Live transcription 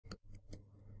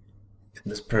In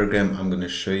this program, I'm going to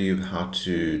show you how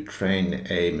to train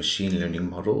a machine learning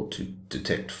model to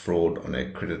detect fraud on a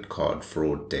credit card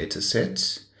fraud data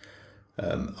set,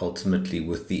 ultimately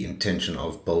with the intention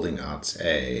of building out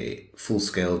a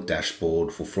full-scale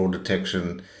dashboard for fraud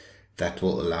detection that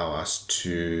will allow us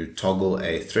to toggle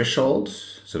a threshold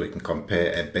so we can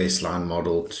compare a baseline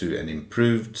model to an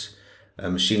improved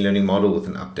machine learning model with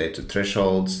an updated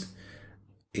threshold.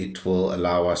 It will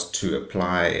allow us to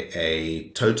apply a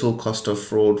total cost of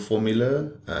fraud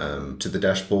formula to the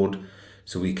dashboard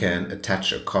so we can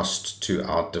attach a cost to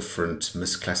our different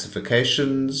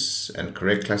misclassifications and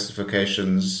correct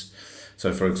classifications.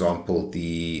 So for example,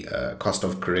 the cost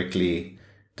of correctly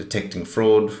detecting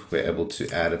fraud, we're able to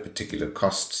add a particular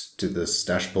cost to this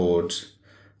dashboard.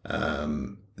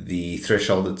 The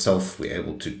threshold itself, we're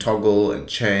able to toggle and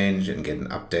change and get an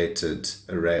updated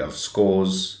array of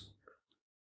scores.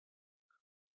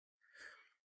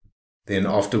 Then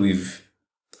after we've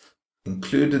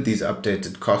included these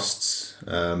updated costs,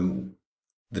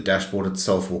 the dashboard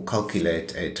itself will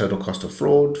calculate a total cost of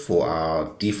fraud for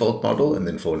our default model and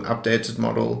then for an updated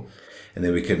model. And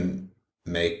then we can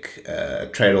make a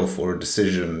trade-off or a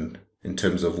decision in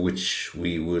terms of which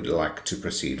we would like to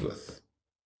proceed with.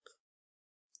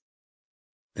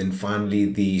 Then finally,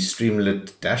 the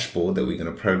Streamlit dashboard that we're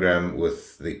going to program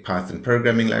with the Python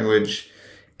programming language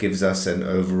gives us an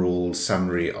overall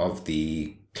summary of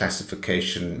the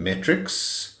classification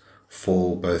metrics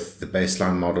for both the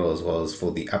baseline model as well as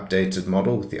for the updated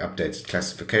model with the updated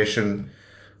classification,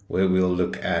 where we'll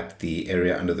look at the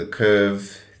area under the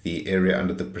curve, the area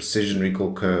under the precision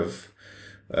recall curve.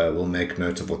 We'll make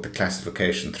note of what the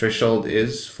classification threshold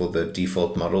is for the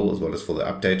default model as well as for the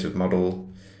updated model.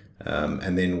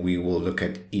 And then we will look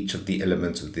at each of the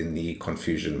elements within the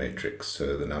confusion matrix.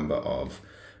 So the number of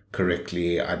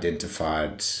correctly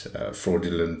identified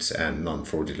fraudulent and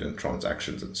non-fraudulent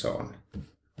transactions and so on.